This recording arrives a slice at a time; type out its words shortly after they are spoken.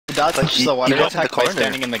dodged the water he attack by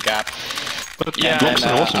standing in the gap. But yeah,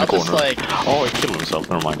 Blobson was in the corner. Like, oh, he killed himself,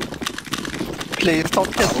 never mind. Please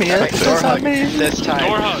don't get me right, door hug this time.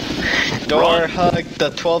 Door hug. Door hug, the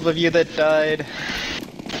 12 of you that died.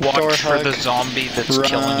 Watch door for hug. the zombie that's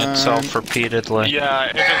killing itself repeatedly. Yeah,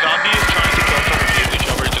 if a zombie is trying to kill itself repeatedly,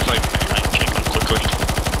 Jover, just like kick them quickly.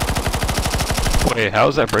 Wait, how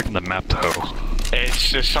is that breaking the map though? It's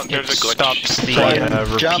just something. There's a glitch. Stops the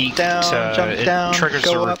repeat. Jump down, it triggers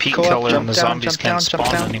go a up, repeat go up, killer, jump and the down, zombies jump down, can't jump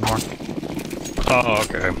spawn down. anymore. Oh,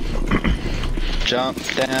 okay. Jump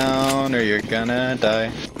down or you're gonna die.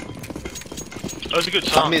 That was a good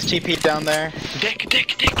song. Zombies TP down there. Dick.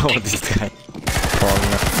 Oh, this guy.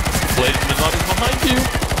 Ladies and zombies behind you.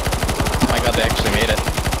 Oh my god, they actually made it.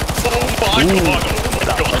 Oh my god,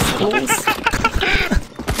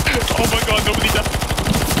 oh my god, nobody died.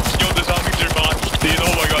 Yo, the zombies are bots, dude.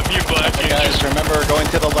 Oh my god, me and Black. Okay, guys, remember we're going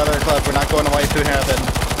to the leather club. We're not going to Waifu Heaven.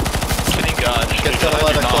 Thank god. Get to the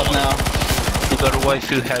leather club now. If you go to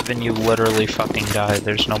Waifu Heaven, you literally fucking die.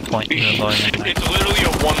 There's no point in you going in there. It's literally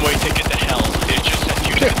a one-way ticket to hell. It just sends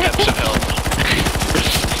you to the depths of hell.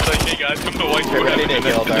 It's like, hey guys, come to Waifu Heaven, and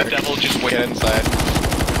the devil just waits. Get inside.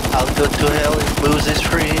 I'll go to hell if booze is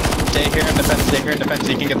free. Stay here in defense, stay here in defense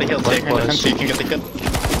so you can get the heal. Stay here in defense so you can get the kill.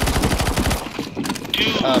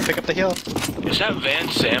 Dude, Pick up the heal. is that Van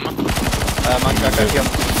Sam? Mangaka, heal.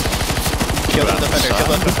 Kill the defender, kill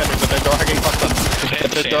the defenders. If they're door hugging, fuck them.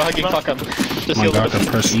 If they're door hugging, fuck them. Just heal the defenders.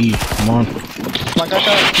 Press E, come on.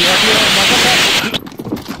 Mangaka, you have heal, Mangaka!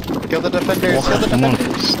 Kill the defenders, kill the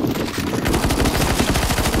defenders.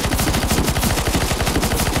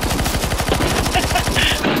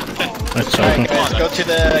 Alright guys, go to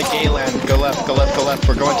the gay land. Go left, go left, go left.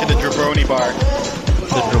 We're going to the Jabroni bar.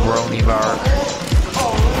 The Jabroni bar.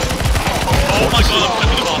 Oh my god, I'm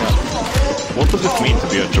coming to the box. What does it mean to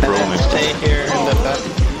be a jabroni? Stay here in the back.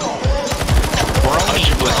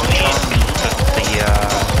 Jabroni was a term that the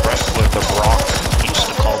wrestler The Rock used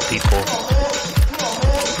to call people.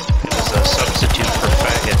 It was a substitute for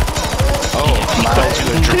faggot. Oh, if he calls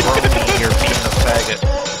you a jabroni, you're being a faggot.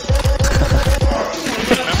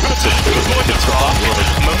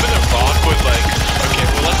 Remember the Rock was like, okay,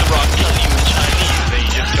 we'll let the Rock kill you in Chinese, and he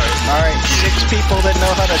just started... Alright, 6 people that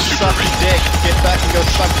know how to suck dick, get back and go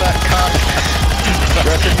suck that cock. The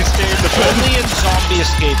rest of you stay in the Only in Zombie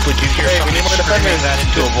Escape would you hear somebody screaming that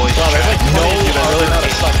into a voice chat. No other know how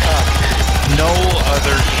to suck cock. No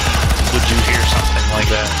other would you hear something like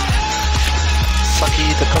that. Sucky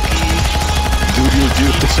the cookie.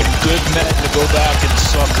 Dude, there's some good men to go back and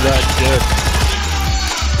suck that dick.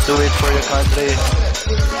 Do it for your country.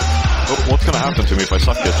 What's gonna happen to me if I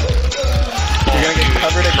suck it? You're gonna get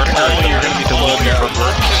covered in cum and you're gonna be slowed down.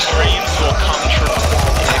 Dreams will come true.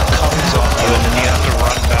 It comes on you and then you have to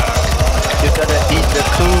run back. You gotta eat the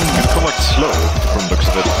coon. You become like slow from looks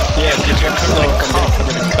of it. Yeah, you get slow from being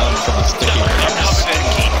covered in cum from the sticky.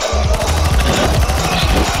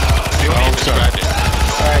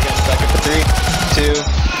 Alright guys, back up for 3, 2,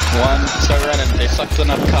 1, start running. They sucked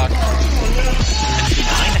enough cock. 9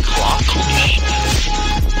 o'clock?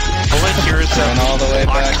 All I hear is Run all the way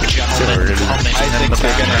back. gentleman coming Isaac,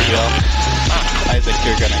 you're gonna heal. Isaac,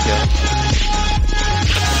 you're gonna heal.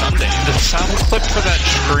 The sound clip for that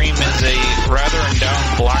stream is a rather endowed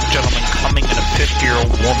black gentleman coming in a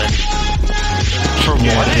 50-year-old woman. For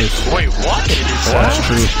what? Wait, what? That's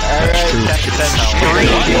true. Alright, That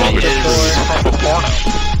stream is from a porno.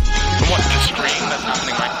 From what? The scream that's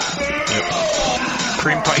happening right now?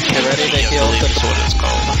 Cream pie Get ready to I heal believe is what it's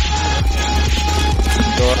called.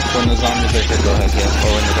 Go up when the zombies are here, go ahead, yeah.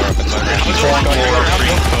 Or when the door opens,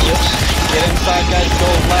 Get inside, guys, go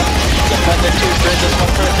left. Defender 2, bring this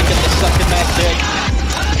one person, get the sucking that dick.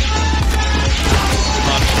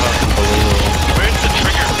 Unbelievable. Where's the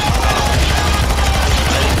trigger?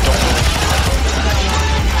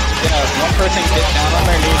 Yeah, one person get down on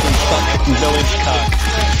their knees and suck Billy's cock.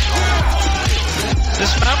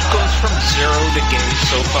 This map goes from 0 to gay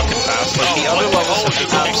so fucking fast. Like, the other levels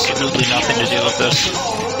have absolutely nothing to do with this.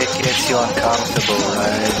 It gets you uncomfortable,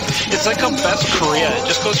 right? It's like a Best Korea. It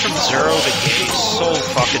just goes from 0 to gay so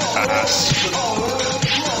fucking fast.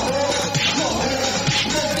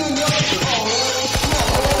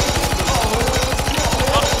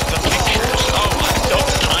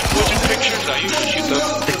 Pictures, I usually shoot the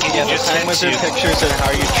Yeah, the time wizard pictures are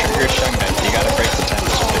how you trigger Shungun. You gotta break the time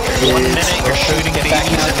wizard pictures. 1 minute you're shooting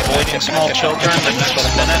babies and avoiding small children, the next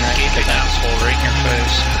minute gaping asshole right in your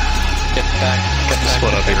face. Get back, get back.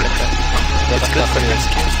 Split up here. It's good for your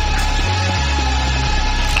skin.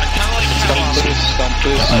 I kinda like Don't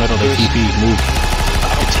boost. Middle, the TP, move.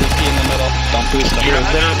 It's TP in the middle. Don't boost. You're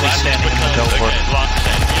literally standing in the door. Lock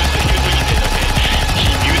 10.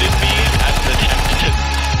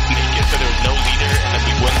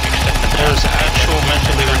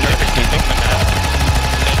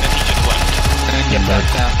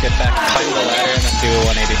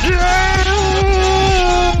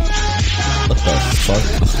 fuck?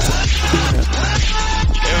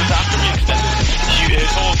 It was after we extended.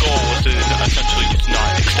 His whole goal was to essentially just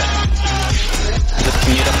not extend. Just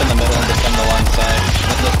meet up in the middle and defend the one side.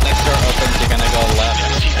 When the next door opens, you're gonna go left,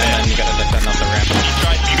 and then you gotta defend off the ramp. He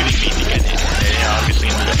tried muting me to get in. Yeah, obviously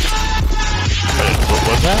in the What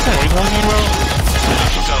was that? What are you talking about?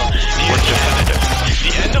 So,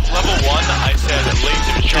 the end of level 1, I said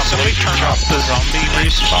laser jump. Did somebody turn off the zombie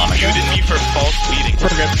respawn? He muted me for false leading.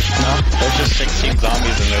 We're good. No, there's just 16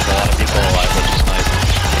 zombies and there's a lot of people alive, which is nice.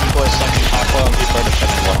 People are sucking hot well and people are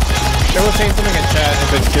defending well. They will saying something in chat if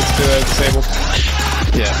it gets disabled.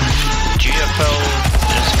 Yeah. GFL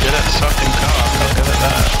is good at sucking cock, I'll give it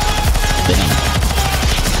that.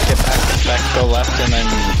 Get back, go left, and then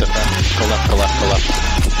defend. Go left, go left, go left.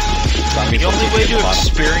 Zombies The only way to bottom.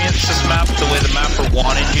 experience this map the way the mapper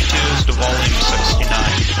wanted you to is to volume 69.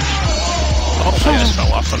 Oh, I just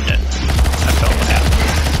fell off from it. I fell down.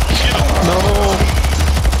 No!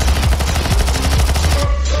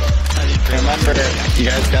 Remember, you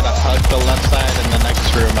guys gotta hug the left side in the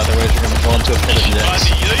next room, otherwise you're gonna fall into a pit of dicks.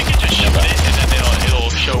 You can just shoot it and then it'll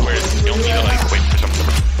show where it is. You don't need to like wait for something.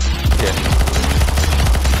 Yeah.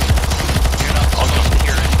 I'll just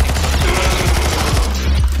hear it.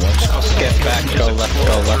 Get back, go left,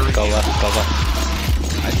 go left, go left, go left.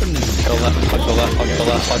 Go left, hug the left, hug the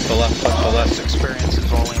left, hug the left, hug the left. Experience is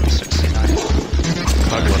volume 69.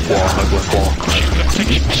 Hug left wall, hug left wall.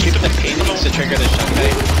 Shoot the paintings to trigger the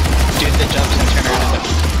shunbait. Do the jumps and turn around and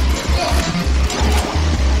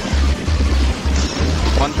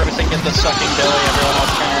one person get the sucking belly, everyone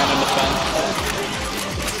else turn around and defend.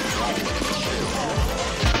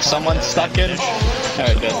 Someone stuck in?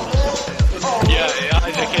 Alright, good. Yeah, I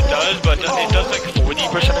think it does, but it does like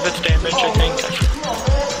 40% of its damage, I think.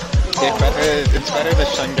 It's better the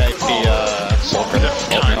shun guy be Solgryn.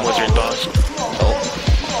 Time wizard boss.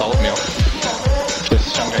 Oatmeal. This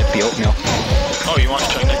shun guy be oatmeal. Oh, you want to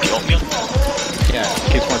try the oatmeal? Yeah,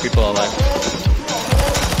 keeps more people alive.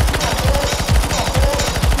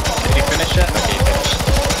 Did he finish it? Okay, he finished.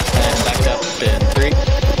 And back up in 3,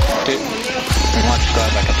 2, and 1. Go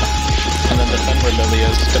ahead, back up. And then defend where Lily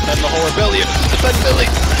is. Defend the whole where Billy is. Defend Billy!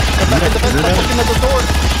 Come back and defend. Stop looking at the door!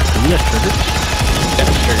 Are you guys triggered? Yeah,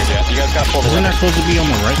 it's triggered, yeah. You guys gotta pull the Isn't lever. that supposed to be on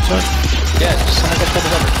the right side? Yeah, just someone go pull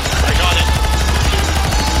the lever. I got it.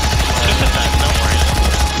 Just defend, don't worry.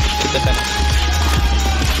 Keep defending.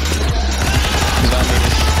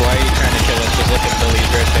 Zombies, why are you trying to kill us? Just look at Billy's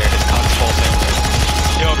right there. His cock's pulsing.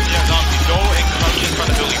 Yo, yeah, zombie, go and come in front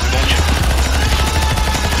of Billy, won't you?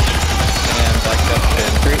 And back up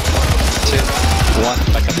in 3, 2, 1.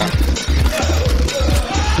 Back up now.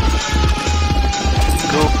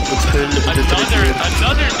 Go,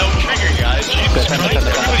 Another no trigger, guys. Jesus Christ,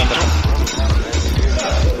 everybody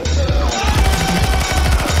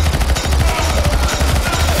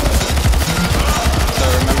So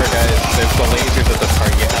remember guys, there's the lasers at the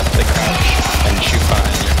part you have to crouch and shoot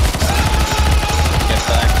behind you. Get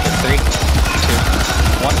back in 3,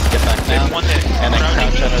 2, 1. Get back down. And then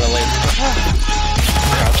crouch under the laser.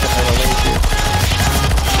 Crouch under the laser.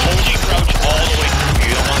 only crouch all the way through.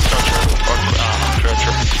 You don't want to crouch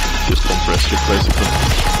or Just compress it basically.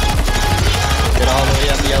 Get all the way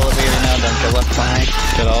on the elevator now, don't go left behind.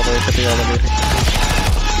 Get all the way to the elevator.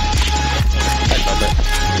 I love it.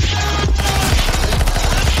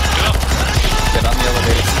 Get on the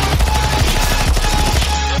elevator.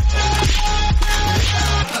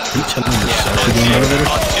 Are you telling me yourself to go in the elevator?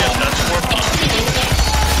 Yeah, that's 4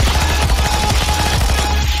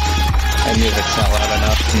 My music's not loud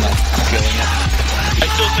enough, I'm not feeling it. I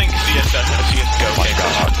still think CSGO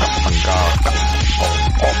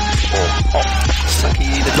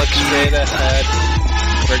Look straight ahead.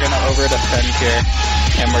 We're gonna over defend here,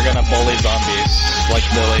 and we're gonna bully zombies like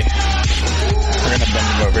Billy. We're gonna bend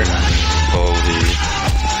them over.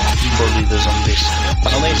 Bully the zombies.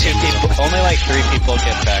 Only 2 people, only like 3 people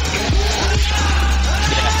get back.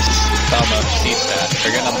 Yes, almost. C-stat.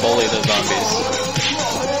 We're gonna bully the zombies.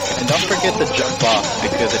 And don't forget to jump off,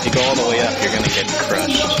 because if you go all the way up, you're gonna get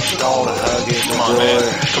crushed. Don't hug it. Come on, man.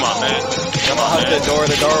 Come on, man. Come on, Hug the door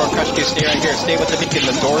will crush you. Stay right here. Stay with the beacon.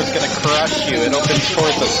 The door is gonna crush you. It opens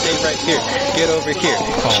towards us. Stay right here. Get over here.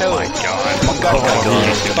 Show. Oh my god.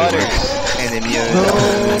 Butters. Enemy.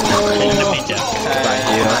 Enemy death.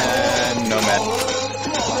 And Nomad.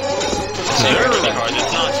 They're really hard.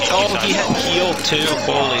 It's not easy. Oh, he had heal too.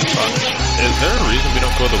 Holy fuck. Is there a reason we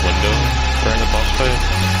don't go to the window during the boss fight?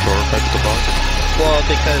 Or fight the boss? Well,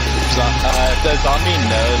 because if the zombie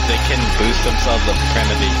knows they can boost themselves in front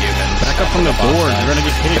of the humans. Back up from the door, you're gonna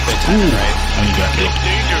get hit. If they time it right. And you got It's killed.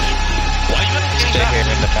 dangerous. Why you have to Stay here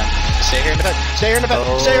and defend. Stay here and defend. Stay here and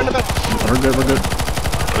defend. Stay here and defend. We're good, we're good.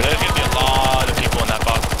 But there's gonna be a lot of people in that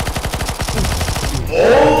box.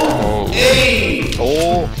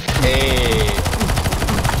 Oh, hey.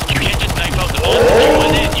 You can't just knife out the boss. You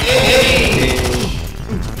win it. You can't.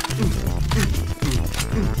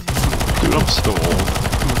 Dude, I'm so old.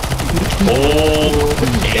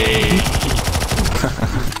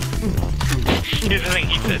 Here's the thing,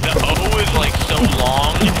 he said the O is like so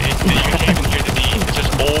long that you can't even hear the D. It's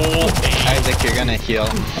just Isaac, you're gonna heal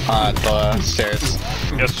the stairs.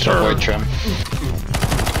 Yes, To avoid trim.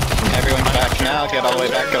 Everyone back now, get all the way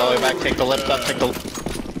back, get all the way back, take the lift up, take the...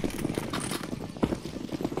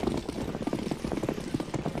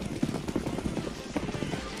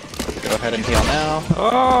 Go ahead and heal now.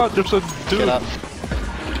 Ah, there's a dude. Get up.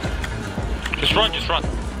 Just run, just run.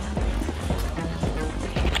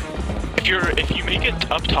 If you make it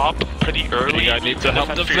up top pretty early, I need to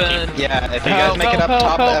help defend. Yeah, if you guys make it up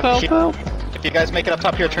top, if you guys make it up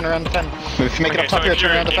top here, turn around defend. If you make it up top here,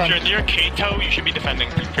 turn around defend. If you're near Kato, you should be defending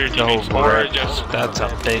for your teammates, or just... That's a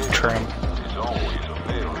big trim.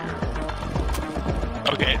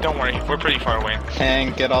 Okay, don't worry, we're pretty far away.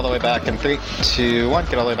 And get all the way back in 3, 2, 1,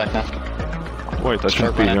 get all the way back now. Wait, I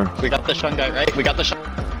shouldn't be here. We got the shun guy, right? We got the shun.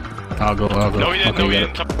 I'll go. No, we didn't, Okay, we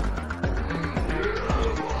got didn't.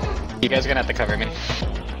 You guys are gonna have to cover me.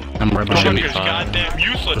 I'm right behind you. You're goddamn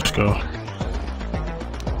useless. Let's go.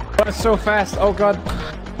 Oh, it's so fast. Oh god.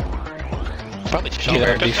 Probably should be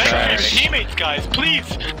Defend your teammates, guys, please!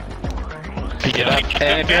 Get up.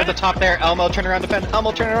 And if you're at the top there, Elmo, turn around defend.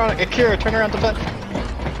 Elmo, turn around. Akira, turn around defend.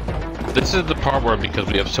 This is the part where, because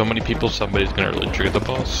we have so many people, somebody's gonna really trigger the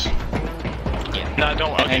boss. Nah,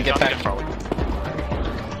 don't. Okay, And get back.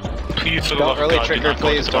 Please, for the Don't love of early God, do trigger, not go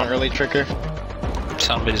please. to the Don't top. early trigger.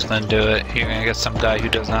 Somebody's gonna do it. You're gonna get some guy who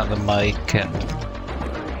doesn't have the mic and...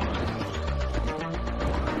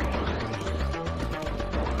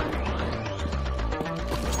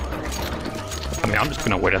 I mean, I'm just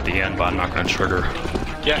gonna wait at the end, but I'm not gonna trigger.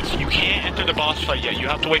 Yes, you can't enter the boss fight yet. You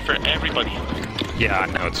have to wait for everybody. Yeah, I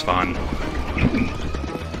know, it's fine.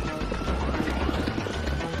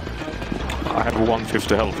 I have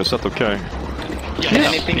 150 health, is that okay? Yes.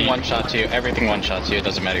 Anything one-shots you, everything one-shots you, it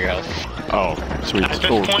doesn't matter your health. Oh, sweet. At this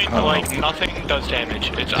point, like, nothing does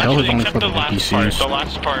damage. It's Hell is actually, only except for the the last NPCs. part. The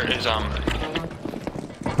last part is,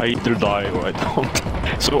 I either die or I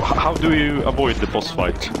don't. So how do you avoid the boss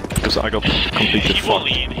fight? Because I got completely he will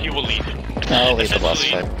fucked. lead, he will lead. I'll leave the boss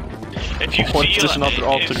Essentially, fight. If you What's feel this another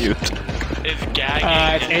alternate? is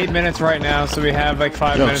gagging... It's 8 minutes right now, so we have like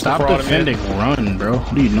 5 Yo, minutes stop before defending. Run, bro.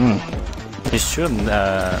 What do you know? You should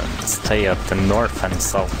stay at the north and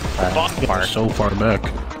south You're so far back.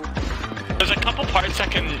 There's a couple parts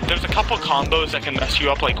that can... There's a couple combos that can mess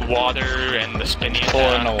you up, like water and the spinning Pull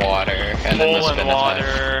in the water, and then the Pull spin in attack.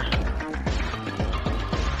 water...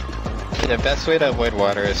 The best way to avoid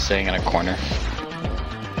water is staying in a corner.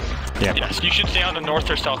 Yeah. Yes, you should stay on the north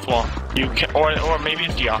or south wall. You can, or maybe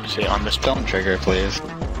it's the opposite on this. Don't trigger, please.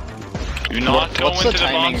 Do not go What's into the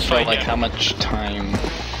timing box for fight like yet. how much time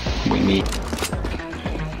we need?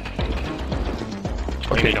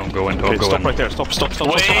 Okay, don't go in, Okay, don't go stop in. right there. Stop. Wait, Stop.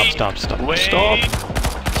 Wait, Stop.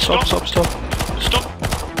 Stop. Stop. Stop.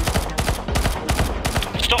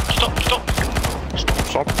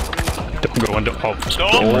 Don't go in, oh,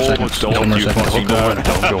 Stop. One more second. don't One more you second. don't go in,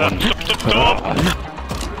 don't go in. Stop.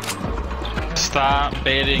 Stop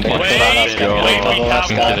baiting. Wait, Wait, we have got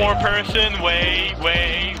one it. more person. Wait.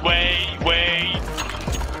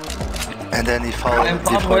 And then he followed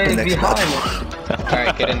before the next match.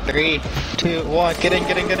 Alright, get in 3, 2, 1, get in.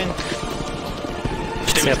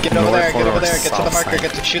 Stay Get over there, get to the marker,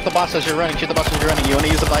 shoot the boss as you're running, You wanna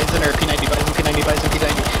use a Bison or P90, P90.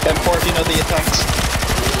 M4 if you know the attacks.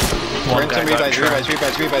 Bring some revives. Ammo.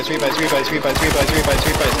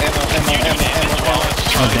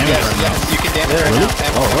 Oh, damn it, right Yes, you can damage right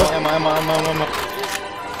now. Ammo.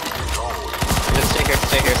 Just stay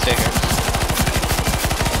here.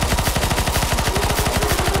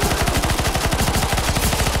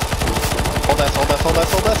 Hold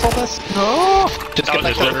us. No! Just get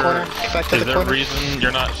back to the corner. Get back to Is the there a corner. reason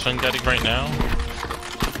you're not sun getting right now?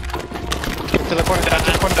 Get to the corner, back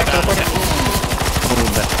to the corner.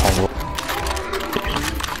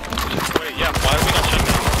 Wait, yeah. Why are we not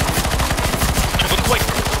shooting?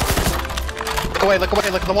 Look away. Look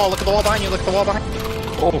at the wall behind you,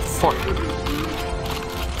 Oh fuck.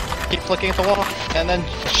 Keep looking at the wall, and then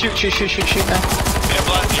shoot now. Yeah,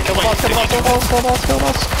 blast. Kill the boss.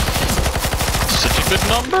 Such a good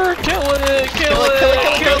number. Kill it. Kill it.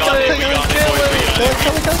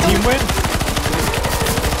 Team win.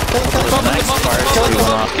 The next part we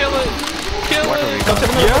want. kill. Go to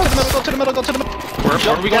the middle, go to the middle, go to the middle, go to the middle. Where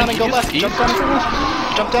Jump are we down going? and go East? left. East? Jump down and go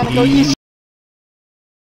left. Jump down and go east.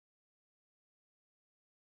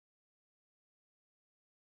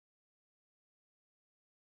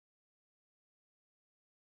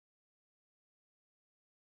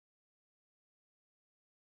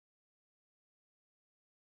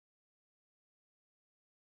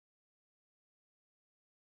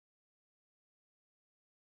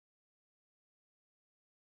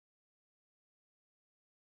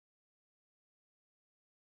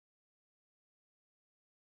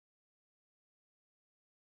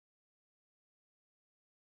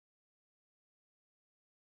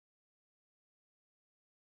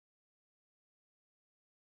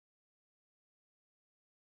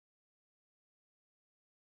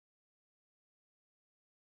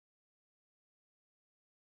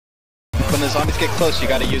 When the zombies get close, you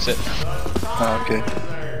gotta use it. Okay.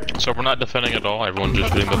 So we're not defending at all. Everyone's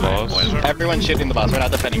just shooting the boss. Everyone's shooting the boss. We're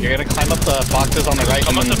not defending. You're gonna climb up the boxes on the right.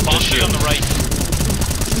 Come up and the then just boxes shoot. on the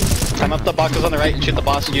right. Climb up the boxes on the right and shoot the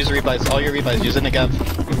boss and use the rebuys. All your rebuys. Use it again.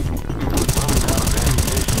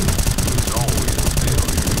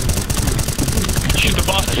 Shoot the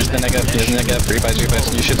boss. Use the negative. Use the negative. Rebuys.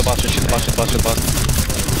 Rebuys. You shoot the boss. Just shoot the boss. Shoot the boss. Shoot the boss.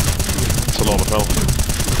 It's a lot of health.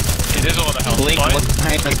 It is a lot of health. Blink. Fine. Look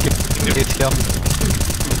behind us. It's kill.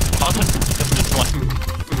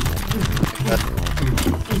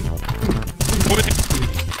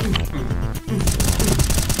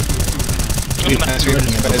 Nice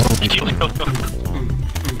rebuys.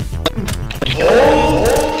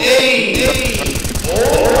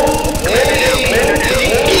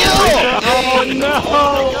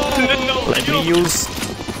 Let me use.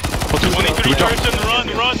 23 person, run!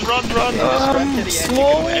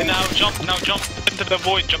 Slowly. And now jump into the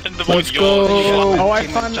void, Let's go. Oh, I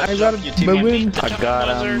found. I got a win. I got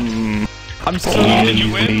I'm so. Did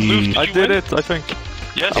you win? Luke, did I you did win? it, I think.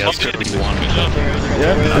 Yes, Yes, you did. we Good won. job.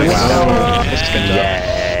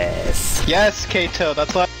 Yes. Yes, Kato.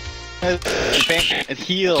 That's why. It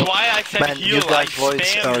heals. That's why I said Man, heal. you guys I voids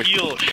spam are heal.